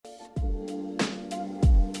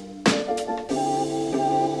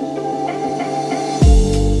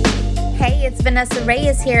it's Vanessa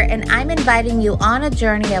Reyes here, and I'm inviting you on a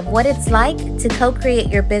journey of what it's like to co-create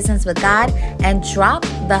your business with God and drop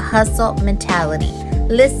the hustle mentality.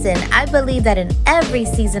 Listen, I believe that in every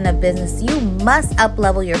season of business, you must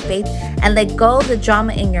up-level your faith and let go of the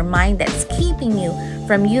drama in your mind that's keeping you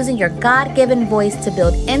from using your God-given voice to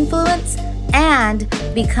build influence and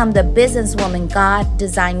become the businesswoman God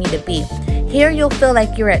designed you to be. Here you'll feel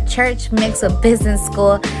like you're at church mixed with business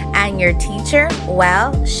school, and your teacher,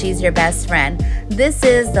 well, she's your best friend. This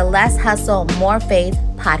is the Less Hustle, More Faith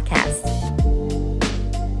podcast.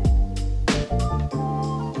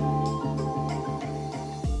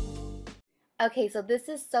 Okay, so this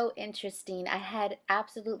is so interesting. I had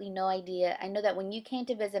absolutely no idea. I know that when you came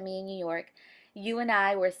to visit me in New York, you and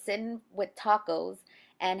I were sitting with tacos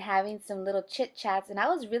and having some little chit chats, and I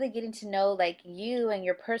was really getting to know like you and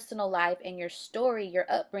your personal life and your story, your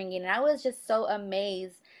upbringing, and I was just so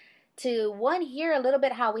amazed to one hear a little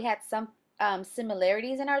bit how we had some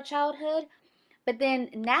similarities in our childhood. But then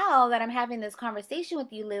now that I'm having this conversation with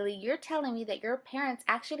you, Lily, you're telling me that your parents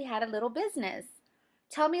actually had a little business.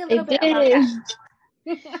 Tell me a They little bit about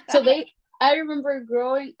did. So that. I remember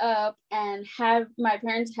growing up and have my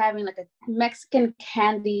parents having like a Mexican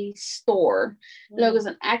candy store. Like, it was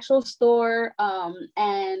an actual store.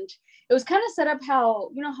 And it was kind of set up how,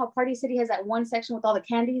 how Party City has that one section with all the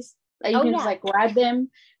candies that you Oh can just yeah. like grab them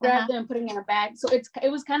Uh-huh. and put it in a bag. So it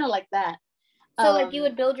was kind of like that. So like you Um,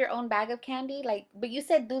 would build your own bag of candy, like, but you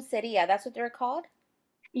said dulceria, that's what they're called?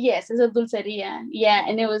 Yes, it's a dulceria. Yeah,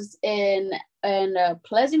 and it was in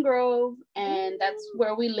Pleasant Grove, and that's Mm.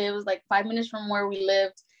 where we live. It was like 5 minutes from where we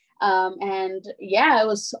lived. And yeah, it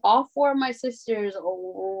was all four of my sisters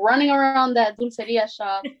running around that dulceria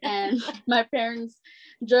shop, and my parents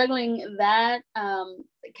juggling that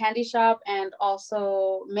candy shop and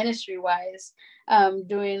also ministry wise,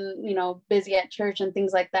 doing busy at church and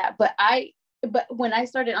things like that. But when I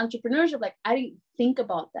started entrepreneurship, like I didn't think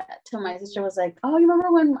about that till my sister was like, "Oh, you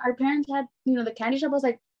remember when our parents had, the candy shop?" I was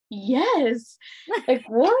like, "Yes." Like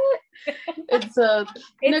what? It's It's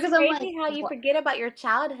because I'm like, crazy how you what? forget about your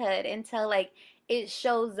childhood until like it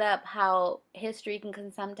shows up how history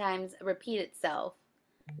can sometimes repeat itself.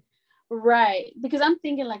 Right? Because I'm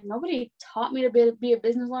thinking like nobody taught me to be a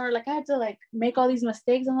business owner. Like I had to like make all these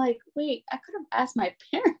mistakes. I'm like, wait, I could have asked my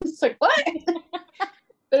parents. Like what?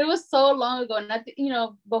 But it was so long ago, and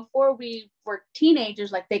before we were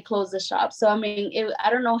teenagers, like they closed the shop. So I mean, I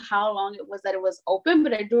don't know how long it was that it was open,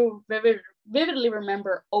 but I do vividly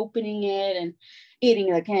remember opening it and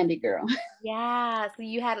eating the candy, girl. Yeah, so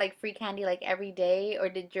you had like free candy like every day, or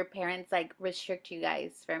did your parents like restrict you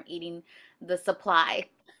guys from eating the supply?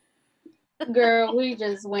 Girl, we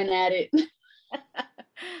just went at it.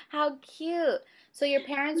 How cute. So your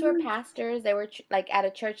parents were pastors. They were like at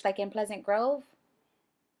a church like in Pleasant Grove?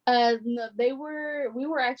 No, we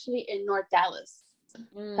were actually in North Dallas,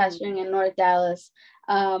 Mm. pastoring in North Dallas.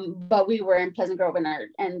 But we were in Pleasant Grove,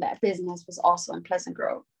 and that business was also in Pleasant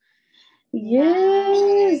Grove.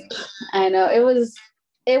 Yes, Nice. I know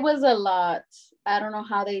it was a lot. I don't know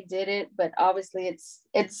how they did it, but obviously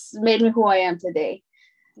it's made me who I am today.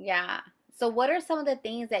 Yeah. So what are some of the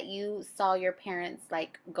things that you saw your parents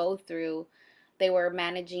like go through? They were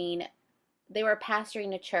managing, they were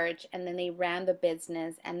pastoring a church, and then they ran the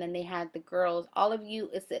business, and then they had the girls. All of you,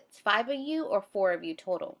 is it five of you or four of you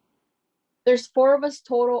total? There's four of us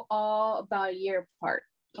total, all about a year apart.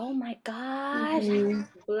 Oh my gosh. Mhm.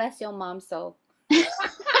 Bless your mom so. Oh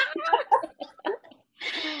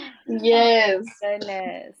Yes. my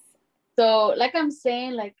goodness. So, like I'm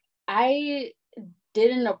saying, like I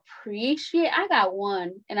didn't appreciate. I got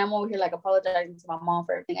one, and I'm over here like apologizing to my mom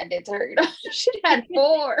for everything I did to her. She had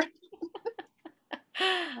four.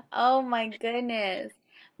 Oh my goodness.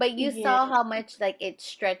 But you Yeah. saw how much like it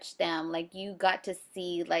stretched them. Like you got to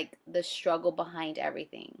see like the struggle behind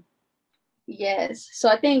everything. Yes. So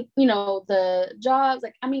I think, the jobs,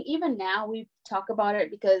 like, I mean, even now we talk about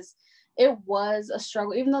it because it was a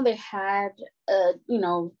struggle, even though they had,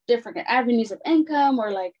 different avenues of income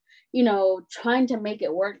or like, trying to make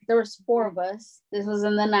it work. There was four Mm. of us. This was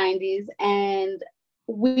in the 90s. And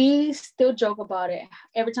we still joke about it.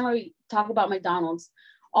 Every time we talk about McDonald's,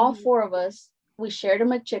 all Mhm. four of us, we shared a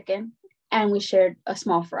McChicken and we shared a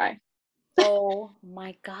small fry. Oh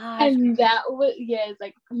my gosh. And that was, yes,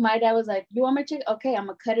 like my dad was like, "You want my chicken? Okay, I'm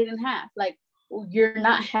gonna cut it in half. Like, you're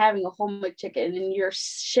not having a whole McChicken and you're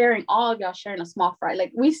sharing, all of y'all sharing a small fry."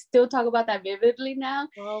 Like, we still talk about that vividly now.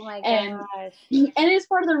 Oh my And gosh. it's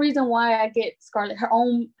part of the reason why I get Scarlett her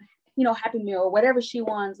own, Happy Meal or whatever she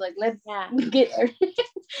wants. Like, let's Yeah. get her.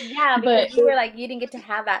 Yeah, because But you were like you didn't get to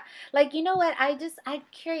have that. Like, you know what? I'm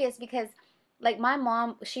curious because like my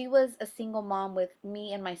mom, she was a single mom with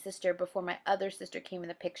me and my sister before my other sister came in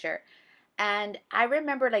the picture. And I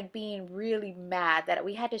remember like being really mad that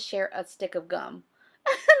we had to share a stick of gum.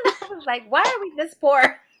 And I was like, why are we this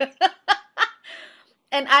poor?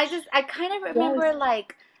 And I kind of Yes. remember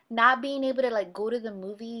like not being able to like go to the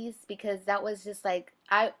movies because that was just like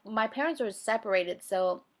my parents were separated.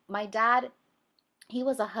 So my dad, he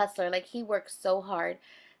was a hustler. Like he worked so hard.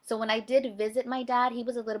 So when I did visit my dad, he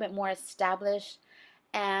was a little bit more established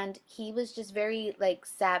and he was just very like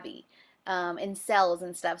savvy in sales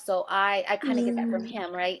and stuff. So I kind of get that from Mm.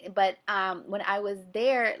 him, right? But when I was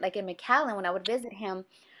there, like in McAllen, when I would visit him,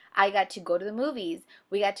 I got to go to the movies.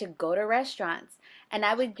 We got to go to restaurants, and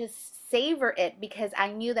I would just savor it because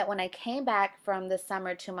I knew that when I came back from the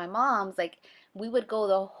summer to my mom's, like we would go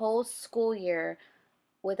the whole school year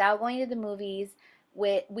without going to the movies.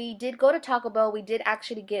 We did go to Taco Bell. We did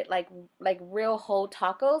actually get like real whole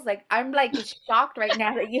tacos. Like I'm like shocked right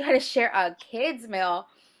now that you had to share a kids meal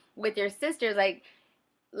with your sisters. Like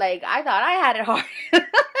I thought I had it hard.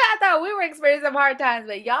 I thought we were experiencing some hard times,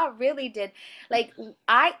 but y'all really did. Like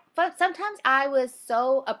but sometimes I was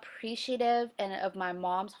so appreciative and of my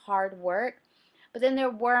mom's hard work. But then there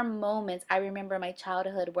were moments I remember in my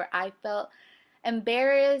childhood where I felt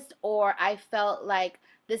embarrassed or I felt like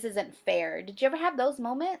this isn't fair. Did you ever have those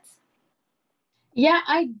moments? Yeah,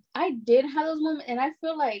 I did have those moments, and I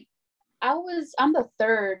feel like I'm the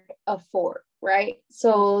third of four, right?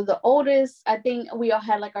 So the oldest, I think we all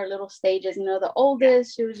had like our little stages. You know, the Yeah.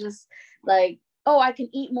 oldest, she was just like, oh, I can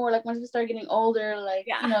eat more. Like once we start getting older, like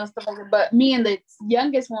Yeah. stuff like that. But me and the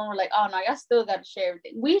youngest one were like, oh no, y'all still got to share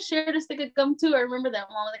everything. We shared a stick of gum too. I remember that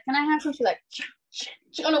mom was like, can I have some? She's like,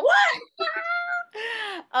 she don't know what.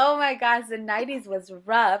 Oh my gosh, the 90s was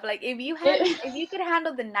rough. Like It, if you could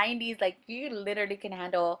handle the 90s, like you literally can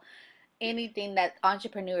handle anything that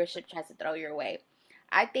entrepreneurship tries to throw your way.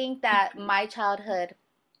 I think that my childhood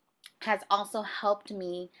has also helped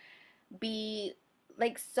me be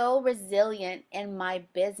like so resilient in my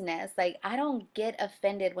business. Like I don't get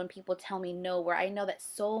offended when people tell me no, where I know that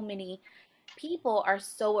so many people are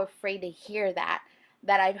so afraid to hear that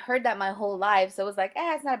I've heard that my whole life. So it was like,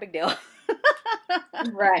 it's not a big deal.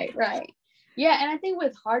 right, right. Yeah, and I think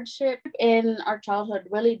with hardship in our childhood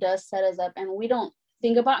really does set us up, and we don't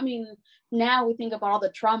think about. I mean, now we think about all the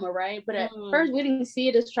trauma, right? But at Mm, first, we didn't see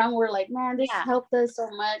it as trauma. We're like, man, this yeah. helped us so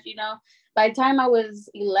much, you know. By the time I was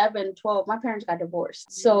 11, 12, my parents got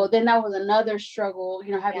divorced. Mm, So then that was another struggle,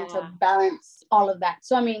 you know, having to yeah. balance all of that.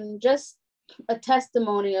 So, I mean, just a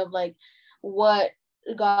testimony of like what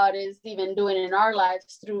God is even doing in our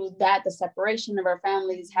lives through that, the separation of our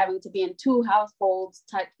families, having to be in two households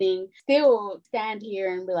type thing, still stand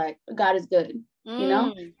here and be like, God is good, you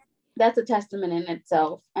know? Mm, That's a testament in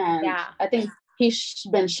itself. And yeah. I think He's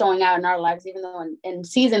been showing out in our lives, even though in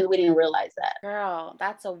seasons we didn't realize that. Girl,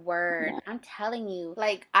 that's a word. Yeah. I'm telling you.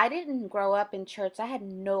 Like, I didn't grow up in church. I had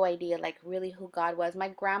no idea, like, really who God was. My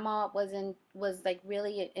grandma was like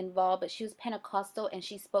really involved, but she was Pentecostal and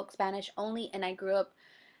she spoke Spanish only, and I grew up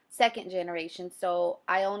second generation. So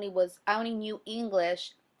I only knew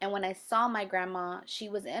English. And when I saw my grandma, she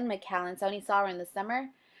was in McAllen, so I only saw her in the summer.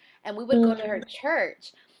 And we would go to her Mm.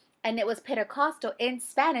 church. And it was Pentecostal in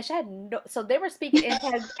Spanish. I had no, so they were speaking in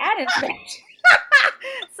tongues and in Spanish.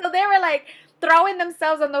 So they were like throwing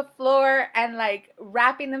themselves on the floor and like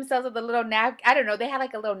wrapping themselves with a little napkin. I don't know. They had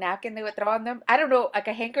like a little napkin they would throw on them. I don't know, like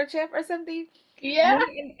a handkerchief or something. Yeah.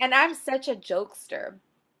 And I'm such a jokester.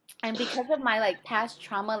 And because of my like past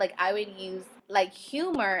trauma, like I would use like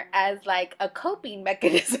humor as like a coping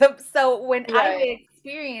mechanism. So when I would Right.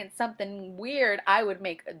 experience something weird, I would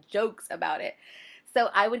make jokes about it. So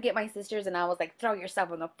I would get my sisters and I was like, throw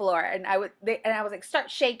yourself on the floor. And I was like, start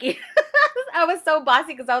shaking. I was so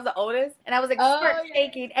bossy because I was the oldest. And I was like, start Oh, yeah.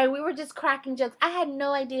 shaking. And we were just cracking jokes. I had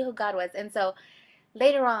no idea who God was. And so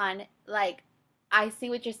later on, like, I see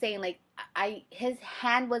what you're saying. Like, his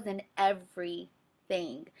hand was in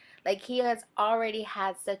everything. Like, he has already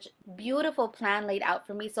had such beautiful plan laid out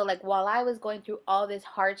for me. So, like, while I was going through all this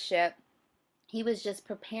hardship, he was just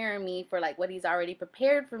preparing me for like what he's already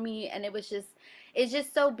prepared for me. And it's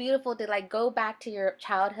just so beautiful to like go back to your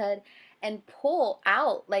childhood and pull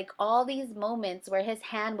out like all these moments where his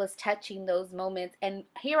hand was touching those moments, and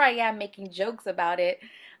here I am making jokes about it,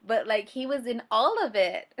 but like he was in all of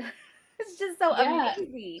it. It's just so Yeah.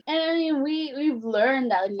 amazing. And I mean, we've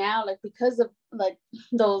learned that now, like because of like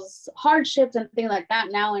those hardships and things like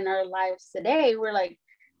that. Now in our lives today, we're like,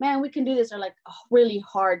 man, we can do this. Or like a really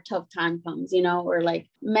hard, tough time comes, you know, or like,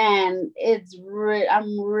 man,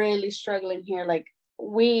 I'm really struggling here. Like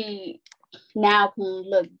we now can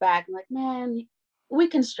look back and like, man, we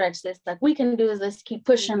can stretch this, like we can do this, let's keep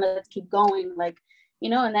pushing, let's keep going, like, you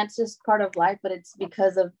know. And that's just part of life, but it's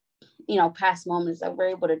because of, you know, past moments that we're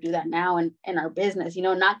able to do that now in our business, you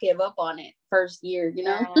know, not give up on it first year, you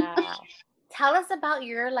know. Yeah. Tell us about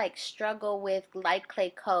your like struggle with Light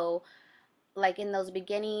Clay Co. like in those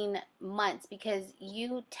beginning months, because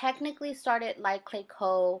you technically started Light Clay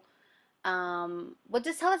Co. Well,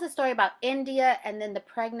 just tell us a story about India and then the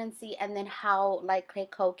pregnancy and then how Light Clay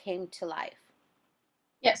Co. came to life.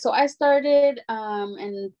 Yeah, so I started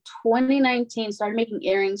in 2019, started making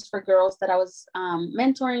earrings for girls that I was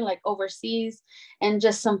mentoring like overseas, and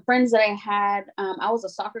just some friends that I had. I was a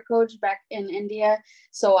soccer coach back in India.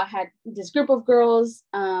 So I had this group of girls,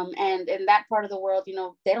 and in that part of the world, you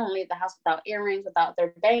know, they don't leave the house without earrings, without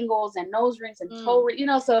their bangles and nose rings and toe rings, you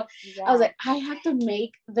know. So Yeah. I was like, I have to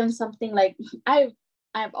make them something. Like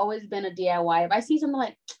I've always been a DIY. If I see something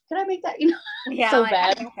like, could I make that? You know, Yeah, so like,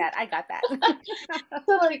 bad. I got that.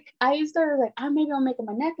 So like I started like, maybe I'll make them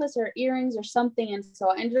a necklace or earrings or something. And so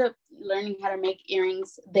I ended up learning how to make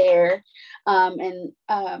earrings there, and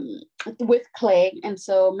with clay. And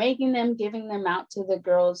so making them, giving them out to the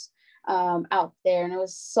girls out there. And it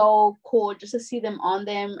was so cool just to see them on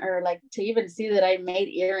them, or like to even see that I made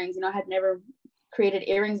earrings. You know, I had never created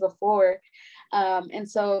earrings before. And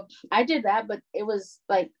so I did that, but it was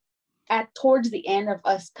like towards the end of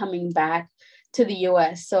us coming back to the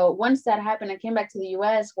US. So once that happened, I came back to the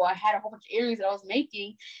US. Well, I had a whole bunch of earrings that I was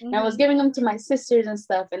making, and I was giving them to my sisters and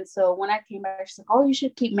stuff. And so when I came back, she's like, oh, you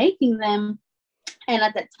should keep making them. And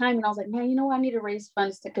at that time, and I was like, man, you know what? I need to raise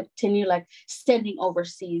funds to continue like sending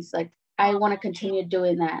overseas. Like I want to continue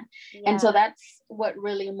doing that. Yeah. And so that's what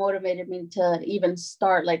really motivated me to even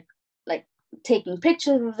start like taking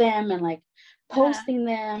pictures of them and like posting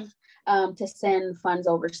them to send funds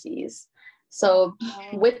overseas. So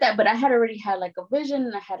with that, but I had already had like a vision,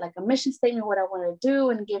 and I had like a mission statement, what I wanted to do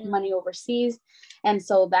and give money overseas. And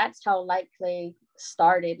so that's how Light Clay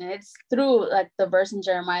started. And it's through like the verse in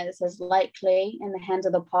Jeremiah that says, light clay in the hands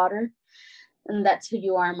of the potter, and that's who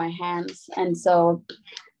you are in my hands. And so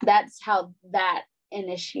that's how that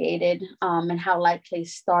initiated, and how Light Clay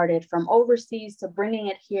started from overseas to bringing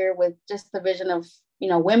it here with just the vision of, you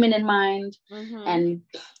know, women in mind, and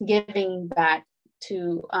giving back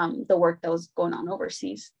to the work that was going on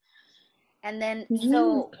overseas. And then,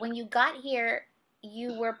 so when you got here,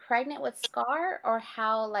 you were pregnant with Scar, or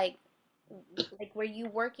how, like were you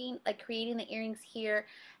working, like creating the earrings here,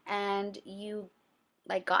 and you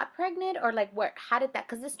like got pregnant, or like what? How did that?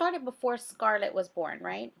 Because it started before Scarlett was born,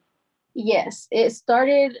 right? Yes, it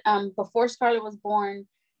started before Scarlett was born.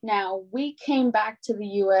 Now we came back to the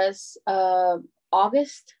US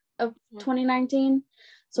August of 2019.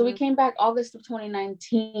 So we came back August of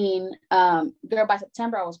 2019. Girl, by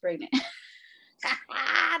September I was pregnant.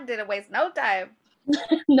 Didn't waste no time.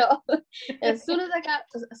 No, as soon as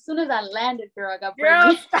I landed, girl, I got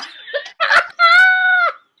pregnant.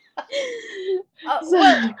 Well,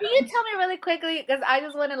 can you tell me really quickly, because I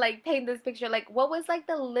just want to like paint this picture, like what was like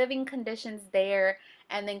the living conditions there,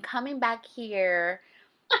 and then coming back here,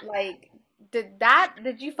 like did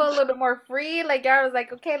you feel a little bit more free? Like I was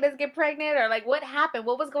like, okay, let's get pregnant, or like what happened?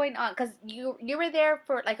 What was going on? Because you were there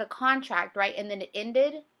for like a contract, right? And then it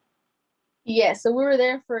ended? Yeah, so we were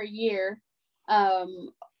there for a year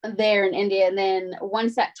there in India. And then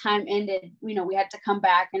once that time ended, you know, we had to come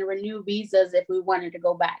back and renew visas if we wanted to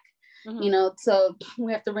go back. You know, so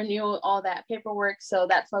we have to renew all that paperwork. So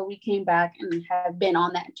that's why we came back and have been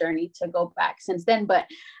on that journey to go back since then. But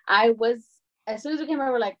as soon as we came back,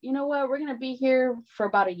 we're like, you know what, we're going to be here for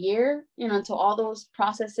about a year, you know, until all those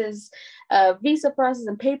processes, visa process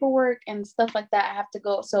and paperwork and stuff like that have to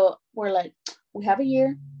go. So we're like, we have a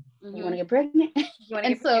year. You want to get pregnant?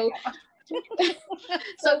 And so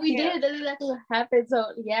we did. That's exactly what happened. So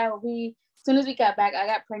yeah, as soon as we got back, I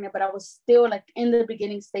got pregnant, but I was still like in the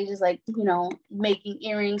beginning stages, like, you know, making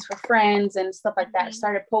earrings for friends and stuff like that.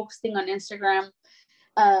 Started posting on Instagram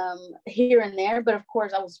here and there, but of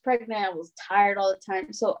course I was pregnant. I was tired all the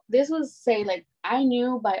time. So this was like I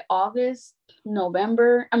knew by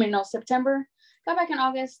September. Got back in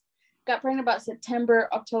August, got pregnant about September,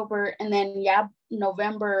 October, and then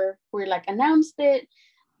November we like announced it.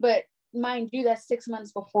 But mind you, that's 6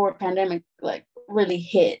 months before pandemic like really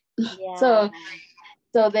hit. So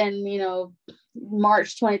then, you know,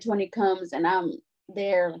 March 2020 comes and I'm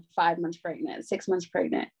there like 5 months pregnant, 6 months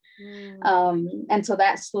pregnant. And so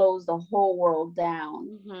that slows the whole world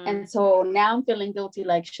down. And so now I'm feeling guilty,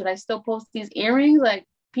 like, should I still post these earrings? Like,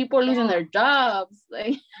 people are losing their jobs.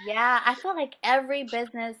 Like, I feel like every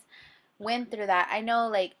business went through that. I know,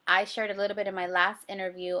 like, I shared a little bit in my last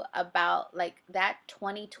interview about like that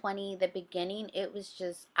 2020, the beginning. It was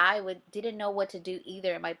just didn't know what to do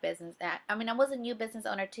either in my business. I mean, I was a new business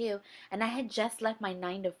owner too, and I had just left my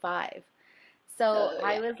 9 to 5. So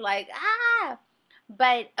I Yeah. was like, ah.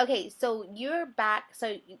 But okay, so you're back.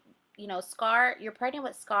 So you know, Scar, you're pregnant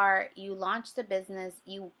with Scar. You launch the business.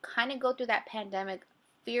 You kind of go through that pandemic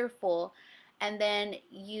fearful, and then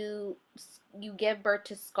you give birth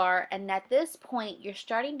to Scar. And at this point, you're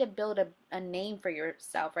starting to build a name for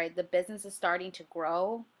yourself, right? The business is starting to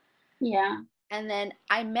grow. Yeah. And then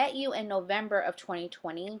I met you in November of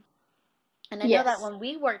 2020. And I know that Yes. when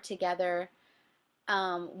we worked together,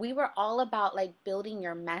 we were all about like building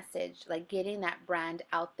your message, like getting that brand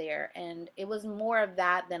out there. And it was more of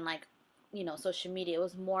that than like, you know, social media. It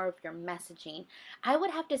was more of your messaging. I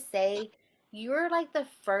would have to say you're like the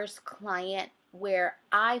first client where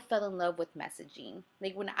I fell in love with messaging.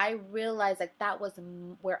 Like when I realized like that was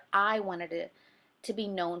where I wanted to be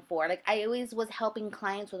known for. Like I always was helping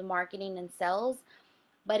clients with marketing and sales,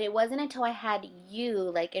 but it wasn't until I had you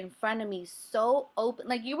like in front of me so open,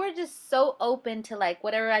 like you were just so open to like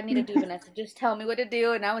whatever I need to do, Vanessa, just tell me what to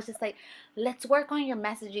do. And I was just like, let's work on your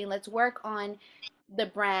messaging, let's work on the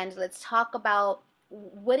brand, let's talk about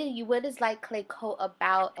what is Like Clay Co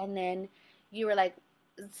about. And then you were like,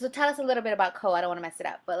 so tell us a little bit about Co. I don't want to mess it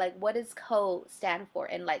up, but like what does Co stand for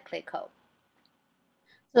in Like Clay Co?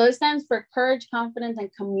 So it stands for courage, confidence, and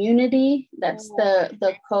community. That's Oh.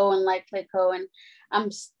 the co and like play co. And I'm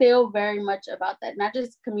still very much about that. Not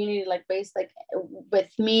just community like based like with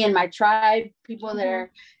me and my tribe, people that Mm-hmm.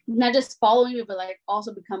 are not just following me, but like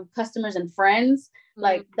also become customers and friends.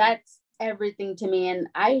 Like Mm-hmm. that's everything to me. And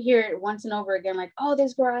I hear it once and over again, like, oh,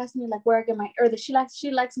 this girl asked me like where I get my or that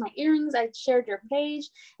she likes my earrings. I shared your page.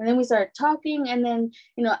 And then we started talking. And then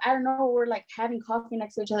I don't know, we're like having coffee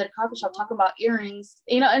next to each other at a coffee shop talking about earrings.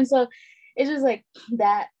 And so it's just like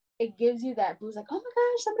that. It gives you that boost, like, oh my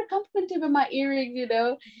gosh, somebody complimented me about my earrings.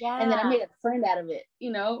 And then I Yeah. made a friend out of it,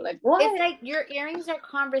 like It's what? like your earrings are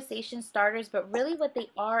conversation starters, but really what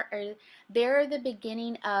they are they're the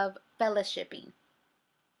beginning of fellowshipping.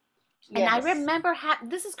 And I Yes. remember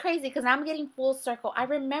this is crazy because I'm getting full circle. I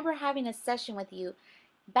remember having a session with you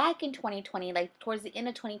back in 2020, like towards the end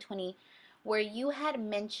of 2020, where you had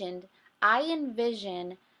mentioned I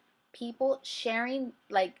envision people sharing,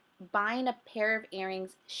 like buying a pair of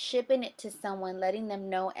earrings, shipping it to someone, letting them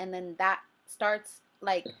know, and then that starts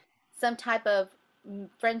like some type of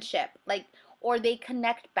friendship, like, or they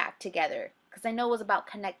connect back together. Because I know it was about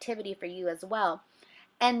connectivity for you as well.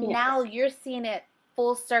 And now Yes. you're seeing it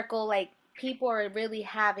full circle, like people are really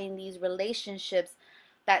having these relationships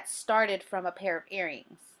that started from a pair of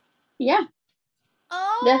earrings. Yeah,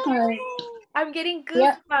 definitely. Oh, I'm getting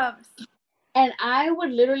Yeah. goosebumps. And I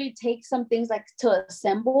would literally take some things like to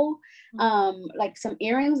assemble Mhm. like some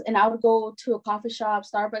earrings, and I would go to a coffee shop,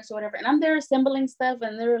 Starbucks or whatever, and I'm there assembling stuff,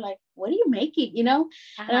 and they're like, what are you making? And I'm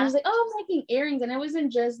Uh-huh. just like, oh, I'm making earrings. And it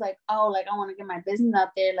wasn't just like, oh, like I want to get my business out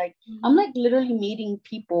there. Like I'm Hmm. like literally meeting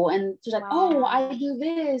people, and just like, oh, I Wow. do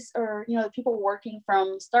this, or people working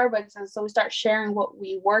from Starbucks. And so we start sharing what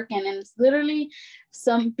we work in, and it's literally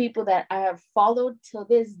some people that I have followed till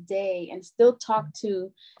this day and still talk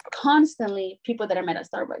to constantly, people that I met at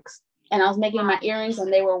Starbucks. And I was making my Wow. earrings,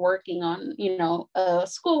 and they were working on,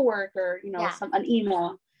 schoolwork, or, Yeah. an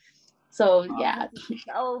email. So Oh, yeah. this is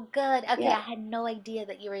so good. Okay, Yeah. I had no idea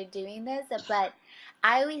that you were doing this, but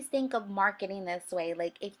I always think of marketing this way.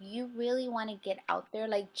 Like, if you really want to get out there,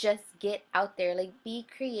 like, just get out there. Like, be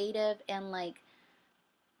creative and, like,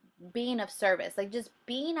 being of service. Like, just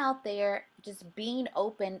being out there, just being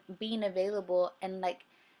open, being available, and, like,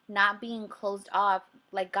 not being closed off.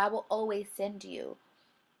 Like, God will always send you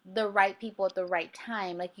the right people at the right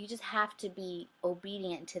time. Like you just have to be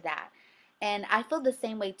obedient to that. And I feel the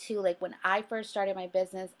same way too. Like when I first started my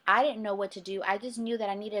business, I didn't know what to do. I just knew that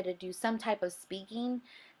I needed to do some type of speaking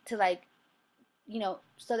to like,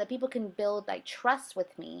 so that people can build like trust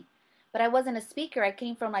with me. But I wasn't a speaker. I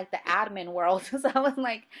came from like the admin world. So I was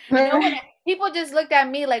like, no one, people just looked at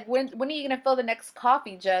me like, when are you going to fill the next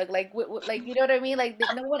coffee jug? Like, like, you know what I mean? Like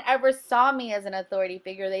no one ever saw me as an authority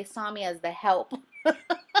figure. They saw me as the help.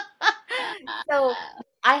 So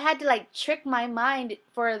I had to like trick my mind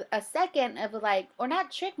for a second of like, or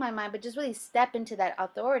not trick my mind, but just really step into that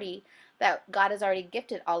authority that God has already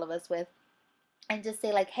gifted all of us with, and just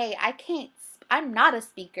say like, hey, I'm not a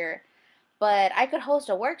speaker, but I could host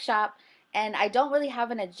a workshop and I don't really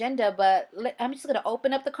have an agenda, but I'm just going to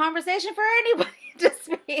open up the conversation for anybody to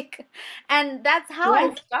speak. And that's how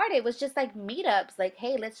Yeah. I started. It was just like meetups, like,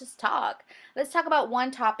 hey, let's just talk. Let's talk about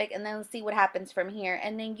one topic and then see what happens from here.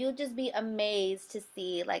 And then you'll just be amazed to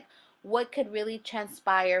see like what could really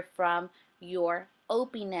transpire from your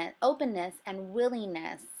openness and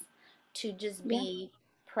willingness to just Yeah. be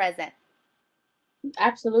present.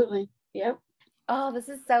 Absolutely. Yep. Oh, this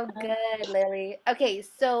is so good, Lily. Okay,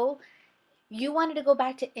 so you wanted to go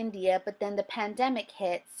back to India, but then the pandemic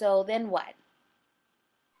hit. So then what?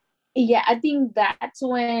 Yeah, I think that's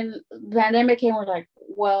when the pandemic came. We're like,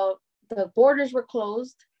 well, the borders were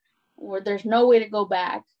closed, where there's no way to go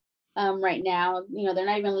back. Right now, they're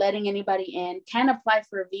not even letting anybody in. Can't apply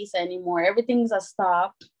for a visa anymore. Everything's a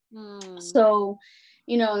stop. Hmm. So,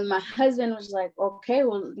 my husband was like, okay,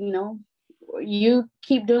 well, you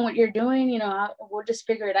keep doing what you're doing. We'll just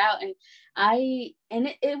figure it out. And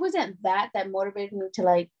it wasn't that motivated me to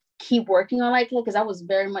like keep working on like because I was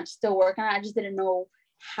very much still working on it. I just didn't know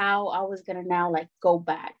how I was gonna now like go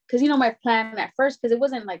back because my plan at first because it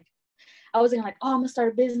wasn't like I wasn't like, oh, I'm gonna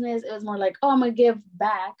start a business. It was more like, oh, I'm gonna give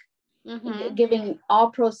back, Mm-hmm. giving all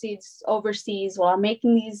proceeds overseas while I'm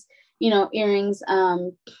making these earrings.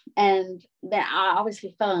 And then I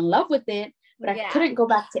obviously fell in love with it, but I Yeah. couldn't go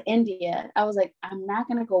back to India. I was like, I'm not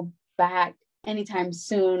gonna go back anytime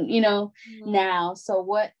soon, Mm. now. So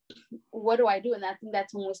what do I do? And I think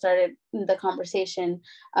that's when we started the conversation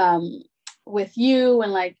with you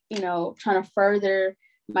and like trying to further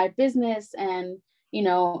my business and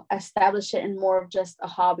establish it in more of just a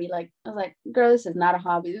hobby. Like I was like, girl, this is not a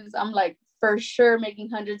hobby. I'm like for sure making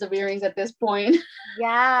hundreds of earrings at this point.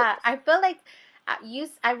 Yeah. I feel like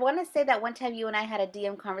I want to say that one time you and I had a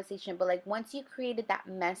DM conversation, but like once you created that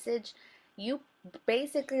message, you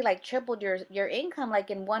basically like tripled your income like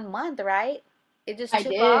in 1 month, right? It just I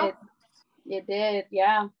took off. did. It did.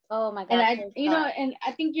 Yeah. Oh my And God, praise God. and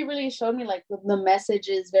I think you really showed me like the message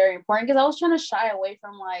is very important because I was trying to shy away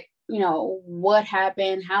from like, what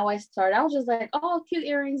happened, how I started. I was just like, oh, cute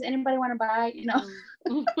earrings. Anybody want to buy,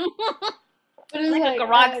 Mm. But it's Like a like,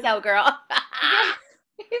 garage sale girl. yeah,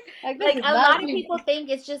 like this Like is a not lot of me. people think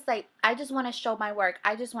it's just like I just want to show my work.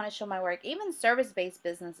 I just want to show my work. Even service-based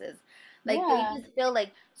businesses, like they Yeah. just feel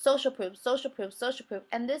like social proof, social proof, social proof.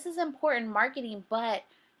 And this is important marketing, but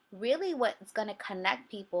really what's going to connect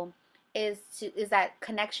people is that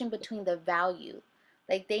connection between the value.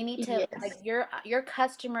 Like they need to like Yes. your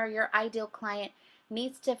customer, your ideal client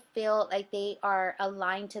needs to feel like they are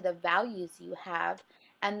aligned to the values you have,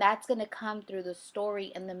 and that's going to come through the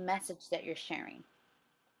story and the message that you're sharing.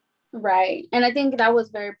 Right. And I think that was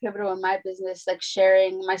very pivotal in my business, like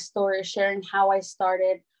sharing my story, sharing how I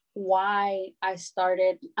started, why I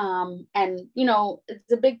started. And,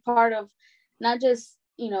 it's a big part of not just,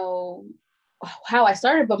 how I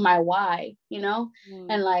started, but my why, Mm.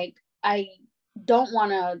 and like I don't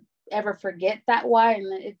want to ever forget that why.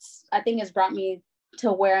 And I think it's brought me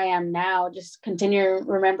to where I am now, just continue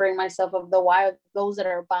remembering myself of the why of those that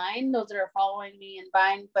are buying, those that are following me and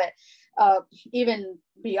buying. But even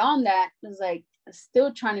beyond that is like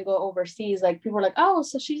still trying to go overseas. Like people are like, oh,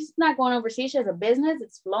 so she's not going overseas, she has a business,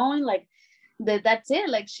 it's flowing, like that's it,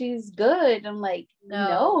 like she's good. I'm like, no,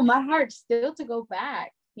 No. my heart's still to go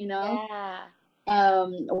back. Yeah.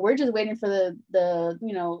 We're just waiting for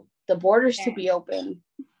the borders to be Parents. open.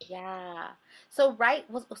 Yeah. So right,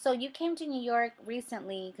 so you came to New York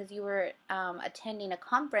recently because you were attending a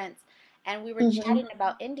conference, and we were Hmm. chatting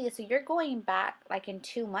about India. So you're going back like in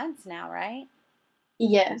 2 months now, right?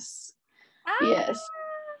 Yes. Yes.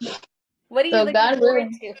 Ah. What are you So looking God forward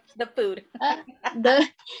willing. to? The food. uh, the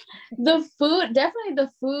the food, definitely the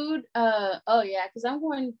food. Oh yeah, because I'm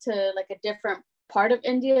going to like a different part of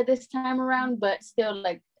India this time around, but still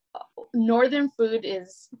like northern food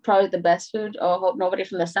is probably the best food. Oh, I hope nobody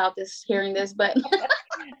from the south is hearing this, but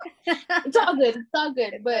it's all good. It's all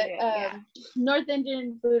good. It's so But good. Yeah. North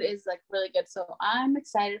Indian food is like really good. So I'm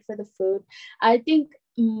excited for the food. I think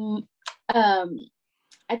um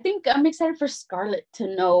I think I'm excited for Scarlett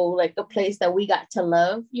to know like a place that we got to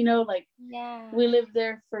love, like we Yeah. lived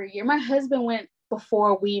there for a year. My husband went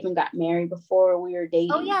before we even got married, before we were Oh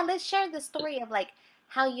dating. yeah, let's share the story of like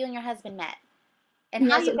how you and your husband met and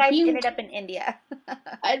how Yeah, you so guys he ended up in India.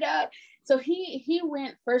 I know. So he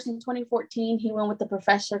went first in 2014. He went with the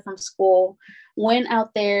professor from school, went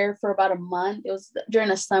out there for about a month. It was during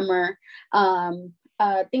the summer.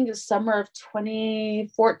 I think it was summer of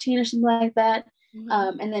 2014 or something like that.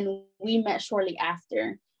 Hmm. And then we met shortly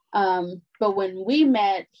after. But when we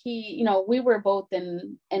met, we were both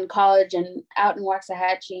in college and out in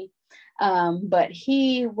Waxahachie. But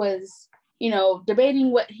he was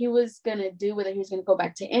debating what he was gonna do, whether he was gonna go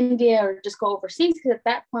back to India or just go overseas. Because at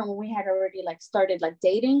that point, when we had already like started like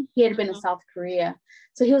dating, he had been in South Korea,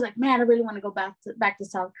 so he was like, "Man, I really want to go back to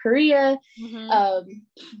South Korea."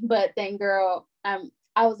 But then, girl,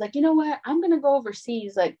 I was like, you know what? I'm gonna go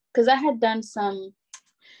overseas, like, because I had done some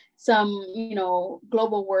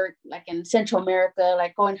global work like in Central America,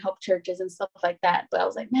 like going to help churches and stuff like that. But I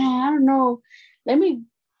was like, man, I don't know. Let me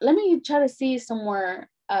try to see somewhere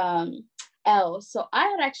else. So I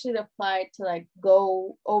had actually applied to like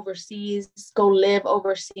go overseas, go live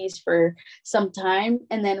overseas for some time.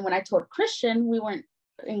 And then when I told Christian, we weren't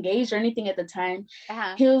engaged or anything at the time,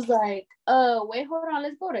 he was like, wait, hold on,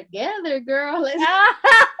 let's go together, girl.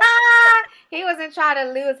 He wasn't trying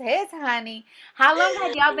to lose his honey. How long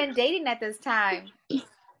had y'all been dating at this time?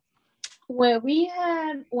 When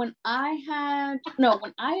I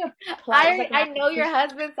applied, I know your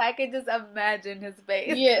husband, so I can just imagine his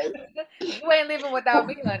face. Yes. You ain't living without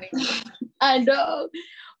me, honey. I know.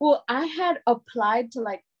 Well, I had applied to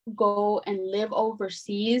like go and live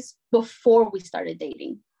overseas before we started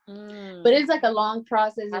dating. But it's like a long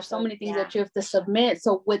process. There's so many things that you have to submit.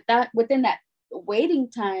 So within that waiting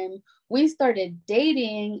time, we started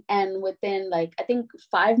dating, and within like I think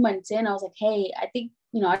 5 months in, I was like, hey, I think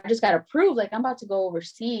I just got approved. Like I'm about to go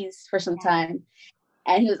overseas for some time.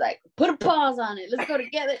 And he was like, put a pause on it. Let's go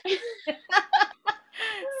together.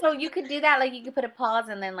 So you could do that, like you could put a pause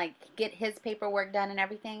and then like get his paperwork done and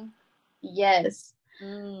everything? Yes.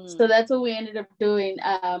 So that's what we ended up doing.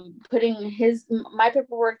 Putting my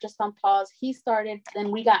paperwork just on pause. He started,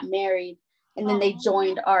 then we got married, and then they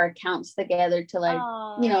joined our accounts together to like,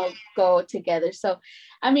 go together. So,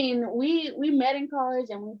 I mean, we met in college,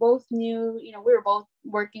 and we both knew, we were both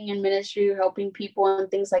working in ministry, helping people and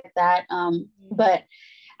things like that. But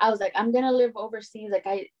I was like, I'm going to live overseas. Like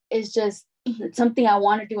it's something I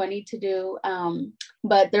want to do. I need to do.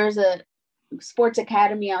 But there's a sports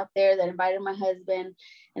academy out there that invited my husband,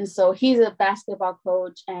 and so he's a basketball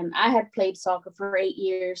coach, and I had played soccer for 8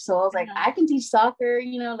 years, so I was like, I can teach soccer,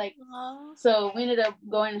 so we ended up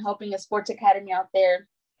going and helping a sports academy out there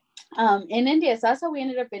in India. So that's how we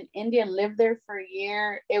ended up in India and lived there for a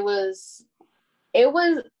year. It was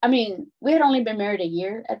I mean, we had only been married a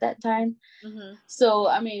year at that time. So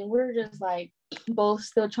I mean, we're just like both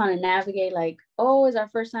still trying to navigate, like, it's our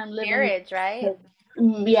first time living marriage, right?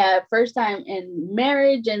 Yeah, first time in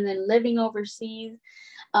marriage, and then living overseas,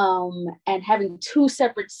 and having 2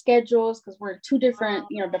 separate schedules because we're in 2 different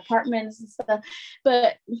departments and stuff,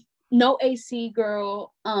 but no AC,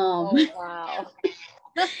 girl. Wow.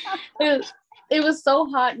 it was so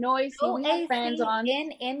hot. No AC. No We had fans on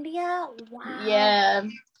in India. Wow. Yeah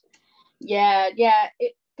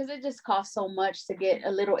because it just costs so much to get a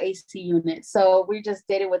little AC unit, so we just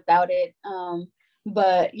did it without it.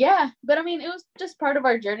 But I mean, it was just part of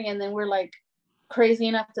our journey, and then we're like crazy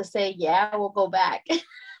enough to say, yeah, we'll go back.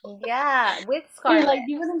 Yeah, with Scarlett. You're like,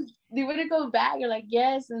 you wouldn't go back? You're like,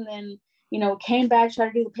 yes. And then came back, tried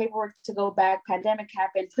to do the paperwork to go back. Pandemic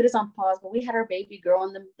happened, put us on pause, but we had our baby girl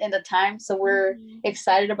in the time, so we're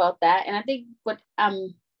excited about that. And I think what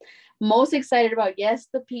I'm most excited about, yes,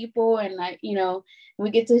 the people, and we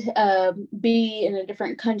get to be in a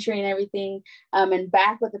different country and everything, and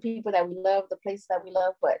back with the people that we love, the places that we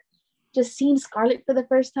love, but just seeing Scarlett for the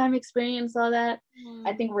first time, experience all that.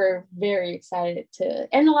 I think we're very excited to.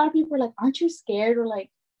 And a lot of people are like, aren't you scared? Or like,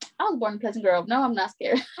 I was born in Pleasant Grove. No, I'm not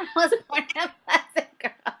scared. I was born in Pleasant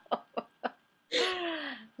Grove.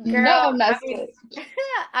 Girl, no, I'm not scared.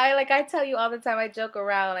 I tell you all the time, I joke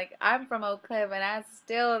around, like, I'm from Oak Cliff, and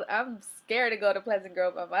I'm scared to go to Pleasant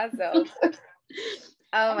Grove by myself.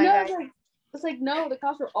 Oh my God. It's like, no, the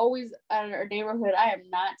cops were always at our neighborhood. I am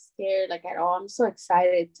not scared, like, at all. I'm so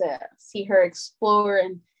excited to see her explore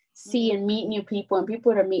and see and meet new people, and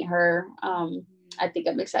people to meet her. I think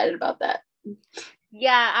I'm excited about that.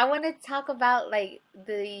 Yeah, I want to talk about like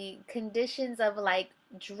the conditions of like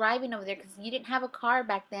driving over there, because you didn't have a car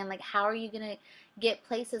back then. Like, how are you gonna get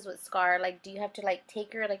places with Scar? Like, do you have to like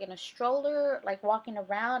take her like in a stroller, like walking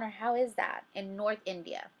around, or how is that in North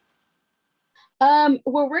India?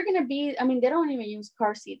 Where we're gonna be, I mean, they don't even use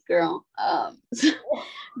car seats, girl.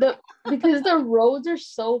 Because the roads are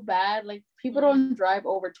so bad, like people don't drive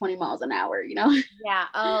over 20 miles an hour, Yeah.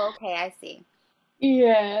 Oh, okay, I see.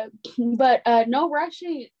 Yeah, but no, we're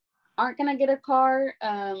actually aren't gonna get a car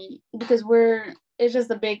because it's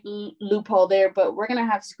just a big loophole there. But we're gonna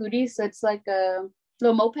have scooties, so it's like a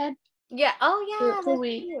little moped. Yeah. Oh yeah, so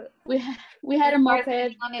we had a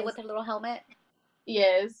moped on it with a little helmet.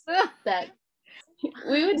 Yes, that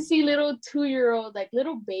we would see little 2-year-old, like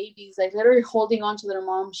little babies, like literally holding onto their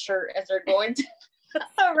mom's shirt as they're going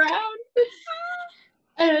around.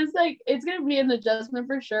 And it's like, it's gonna be an adjustment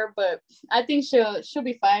for sure, but I think she'll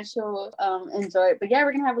be fine. She'll enjoy it. But yeah,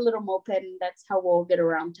 we're gonna have a little moped, and that's how we'll get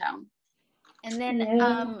around town. And then,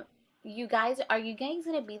 Yeah. are you guys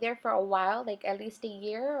gonna be there for a while, like at least a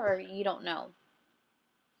year, or you don't know?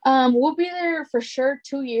 We'll be there for sure.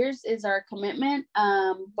 2 years is our commitment.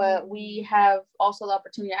 But we have also the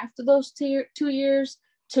opportunity after those 2 years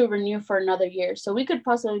to renew for another year. So we could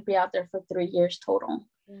possibly be out there for 3 years total.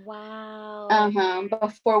 Wow.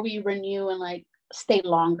 Before we renew and like stay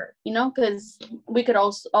longer, because we could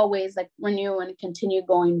also always like renew and continue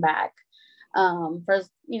going back for as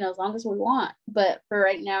long as we want. But for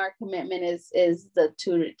right now, our commitment is the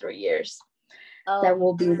 2 to 3 years that Oh,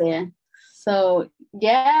 we'll be there. So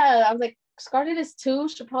yeah, I was like, Scarlett is 2.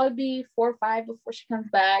 She'll probably be 4 or 5 before she comes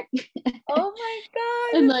back. oh my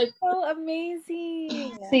And God, like that's so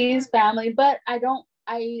amazing. sees family. But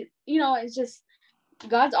it's just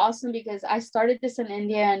God's awesome, because I started this in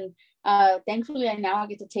India, and thankfully I now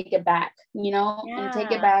get to take it back, and take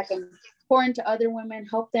it Yeah. back and pour into other women,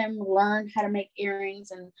 help them learn how to make earrings,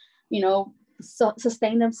 and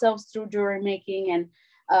sustain themselves through jewelry making. And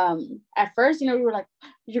at first, we were like,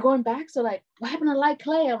 you're going back, so like, what happened to light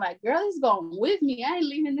clay? I'm like, girl, this is going with me. I ain't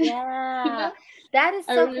leaving this. Yeah. That is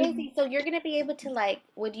I so really, crazy. So you're gonna be able to like,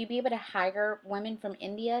 would you be able to hire women from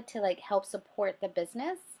India to like help support the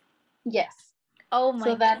business? yes. Oh So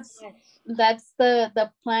my that's gosh. that's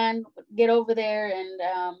the plan. Get over there,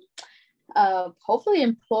 and hopefully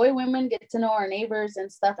employ women, get to know our neighbors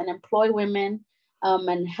and stuff, and employ women,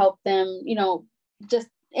 and help them, just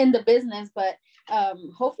in the business. But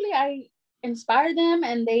hopefully I inspire them,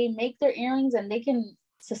 and they make their earrings, and they can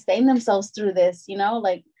sustain themselves through this,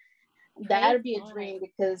 like Praise that'd be a God. dream.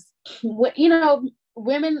 Because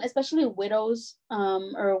women, especially widows,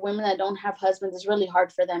 or women that don't have husbands, is really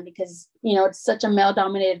hard for them, because it's such a male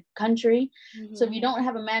dominated country. So if Mm-hmm. you don't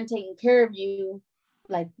have a man taking care of you,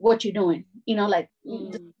 like, what you doing, like,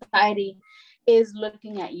 the Mm. society is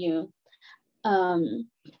looking at you. um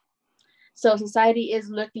so society is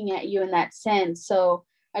looking at you in that sense. So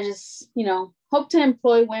I just hope to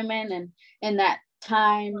employ women, and in that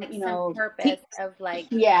time, Like some teach. purpose of like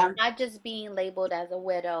Yeah. not just being labeled as a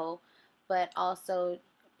widow, but also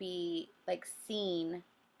be like seen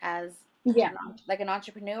as Yeah. like an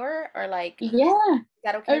entrepreneur or like, Yeah. is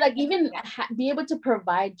that Or okay for like, you? even Yeah. be able to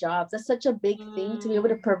provide jobs. That's such a big thing, to be able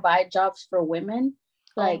to Mm. provide jobs for women.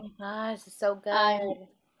 Oh Like, my gosh, it's so I'm good.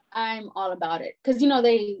 I'm all about it, because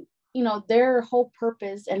they their whole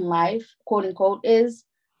purpose in life, quote unquote, is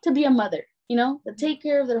to be a mother, to take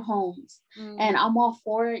care of their homes. And Mm. I'm all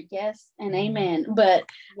for it, yes and amen. But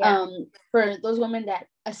Yeah, for those women that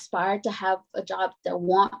aspire to have a job, that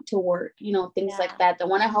want to work, things like yeah. that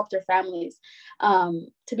want to help their families,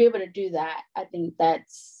 to be able to do that, I think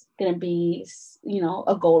that's gonna be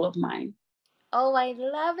a goal of mine. Oh, I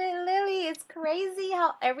love it, Lily. It's crazy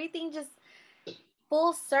how everything just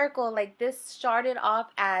full circle. Like this started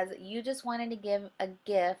off as you just wanted to give a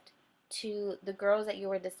gift to the girls that you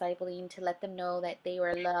were discipling to let them know that they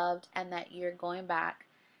were loved and that you're going back.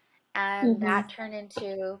 And Mm-hmm. that turned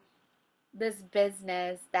into this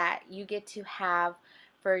business that you get to have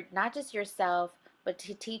for not just yourself, but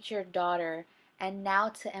to teach your daughter and now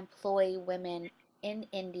to employ women in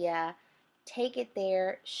India, take it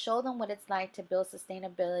there, show them what it's like to build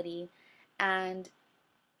sustainability and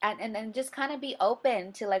and just kind of be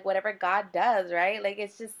open to like whatever God does, right? Like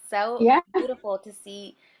it's just so Yeah. beautiful to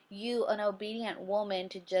see you, an obedient woman,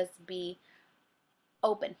 to just be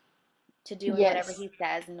open to doing whatever Yes. he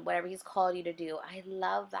says and whatever he's called you to do. I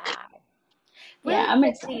love that. Yeah, Really I'm quickly,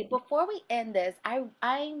 excited. before we end this,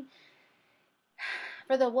 I'm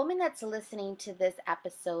for the woman that's listening to this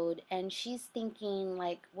episode and she's thinking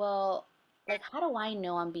like, well, like how do I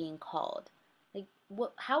know I'm being called? Like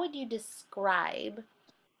what how would you describe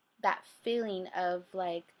that feeling of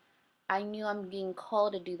like I knew I'm being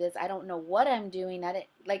called to do this. I don't know what I'm doing. I didn't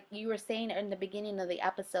like you were saying in the beginning of the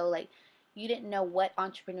episode, like you didn't know what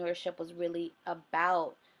entrepreneurship was really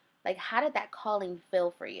about. Like how did that calling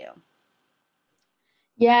feel for you?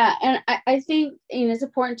 Yeah, and I think it's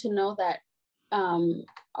important to know that um,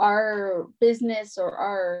 our business, or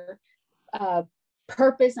our uh,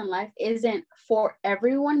 purpose in life, isn't for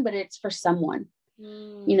everyone, but it's for someone.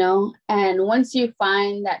 Mm, And once you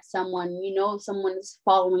find that someone, someone is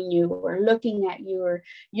following you or looking at you, or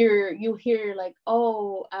you hear like,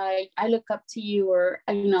 oh, I look up to you, or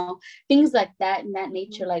things like that, in that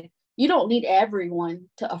nature. mhm. Like, you don't need everyone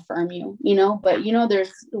to affirm you, but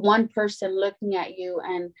there's one person looking at you,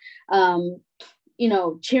 and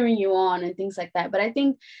cheering you on, and things like that. But I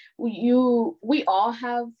think we all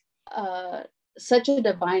have such a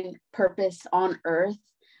divine purpose on earth.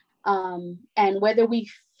 And whether we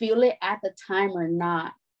feel it at the time or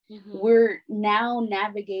not, we're now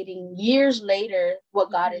navigating years later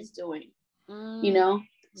what God is doing, you know?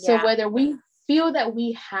 So whether we feel that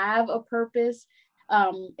we have a purpose,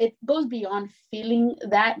 it goes beyond feeling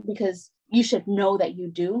that, because you should know that you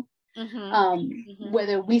do.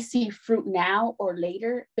 Whether we see fruit now or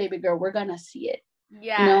later, baby girl, we're gonna see it.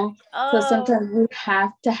 You know? So sometimes we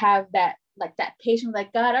have to have that, like, that patience,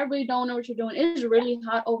 like, God, I really don't know what you're doing. It's really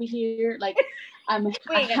hot over here. Like,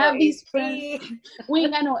 I have these friends. We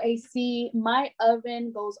ain't got no AC. My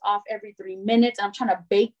oven goes off every 3 minutes. I'm trying to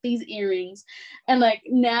bake these earrings. And like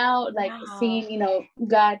now, like seeing, you know,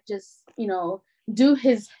 God just, you know, do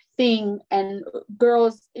his thing. And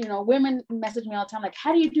girls, you know, women message me all the time, like,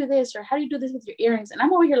 how do you do this? Or how do you do this with your earrings? And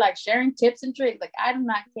I'm over here like sharing tips and tricks. Like, I do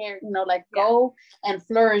not care, you know, like go and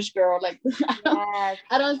flourish, girl. Like I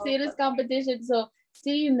don't see it as competition. So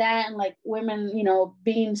seeing that, and like women, you know,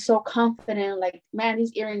 being so confident, like, man,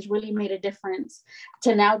 these earrings really made a difference,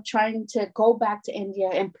 to now trying to go back to India,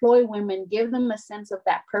 employ women, give them a sense of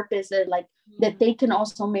that purpose, and like that they can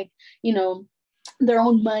also make, you know, their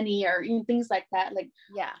own money, or, you know, things like that. Like,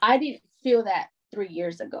 I didn't feel that 3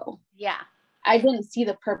 years ago. I didn't see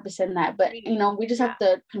the purpose in that, but you know, we just have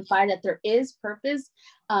to confide that there is purpose,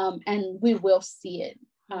 and we will see it.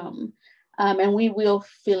 And we will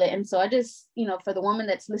feel it. And so I just, you know, for the woman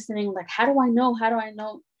that's listening, like, how do I know? How do I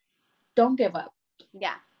know? Don't give up.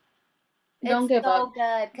 Don't give up. It's so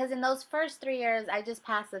good. Because in those first 3 years, I just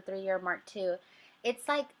passed the 3-year mark too. It's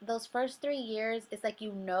like those first 3 years, it's like,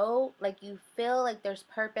 you know, like you feel like there's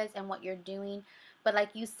purpose in what you're doing. But like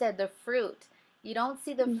you said, the fruit, you don't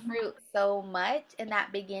see the fruit so much in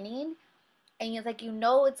that beginning. And it's like, you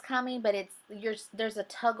know, it's coming, but there's a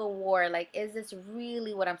tug of war. Like, is this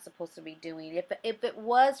really what I'm supposed to be doing? If it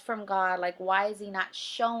was from God, like, why is he not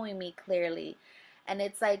showing me clearly? And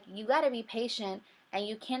it's like, you got to be patient, and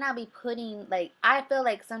you cannot be putting, like, I feel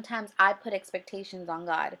like sometimes I put expectations on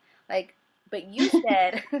God. Like, but you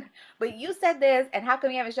said, but you said this, and how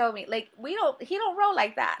come you haven't showed me? Like, he don't roll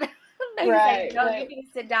like that. No, he's like, no, you need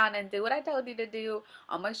to sit down and do what I told you to do.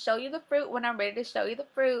 I'm going to show you the fruit when I'm ready to show you the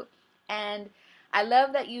fruit. And I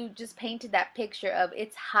love that you just painted that picture of,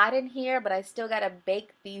 it's hot in here, but I still got to bake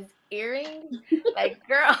these earrings. Like,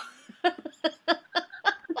 girl.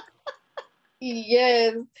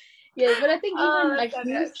 Yes. But I think even like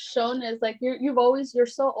you've shown us, like you're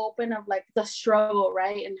so open of like the struggle,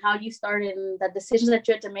 right? And how you started, and the decisions that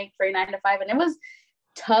you had to make for your 9 to 5. And it was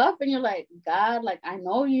tough. And you're like, God, like, I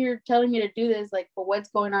know you're telling me to do this, like, but what's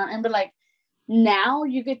going on? And but like, now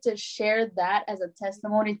you get to share that as a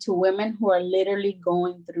testimony to women who are literally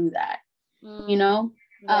going through that, you know?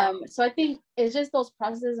 So I think it's just those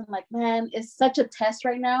processes. I'm like, man, it's such a test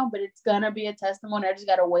right now, but it's gonna be a testimony. I just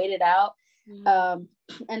gotta wait it out.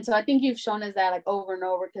 And so I think you've shown us that, like, over and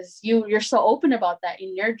over, because you're so open about that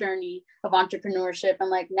in your journey of entrepreneurship. And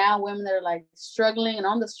like, now women that are like struggling and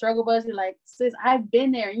on the struggle bus, you're like, sis, I've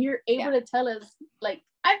been there, and you're able to tell us, like,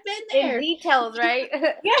 I've been there in details, right?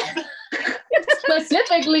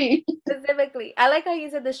 Specifically. I like how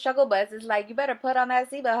you said the struggle bus. It's like, you better put on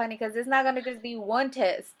that seatbelt, honey, because it's not gonna just be one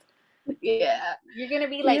test. You're gonna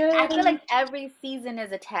be like, I feel like every season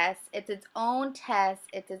is a test. It's its own test.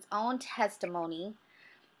 It's its own testimony.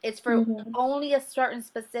 It's for only a certain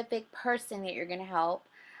specific person that you're gonna help.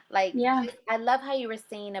 Like, I love how you were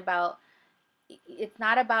saying about, it's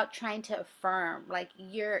not about trying to affirm. Like,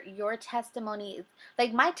 your testimony is,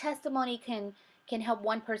 like, my testimony can help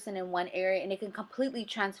one person in one area, and it can completely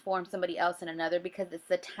transform somebody else in another, because it's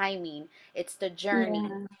the timing, it's the journey.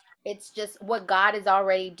 It's just what God is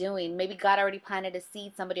already doing. Maybe God already planted a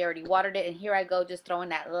seed, somebody already watered it, and here I go, just throwing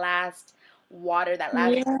that last water, that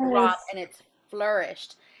last drop, and it's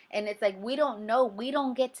flourished. And it's like, we don't know, we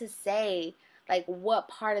don't get to say like what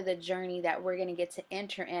part of the journey that we're going to get to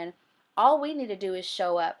enter in. All we need to do is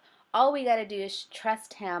show up. All we got to do is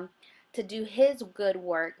trust him to do his good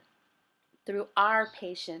work through our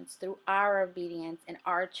patience, through our obedience, and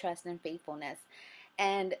our trust and faithfulness.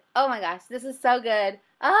 And oh my gosh, this is so good.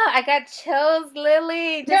 I got chills,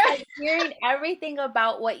 Lili. Just like hearing everything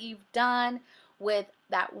about what you've done, with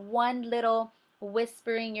that one little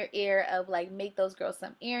whisper in your ear of like, make those girls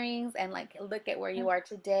some earrings, and like, look at where you are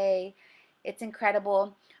today. It's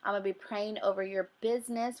incredible. I'm going to be praying over your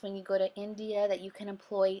business when you go to India, that you can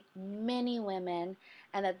employ many women,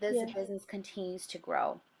 and that this business continues to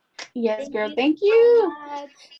grow. Yes, girl. Thank you. So much.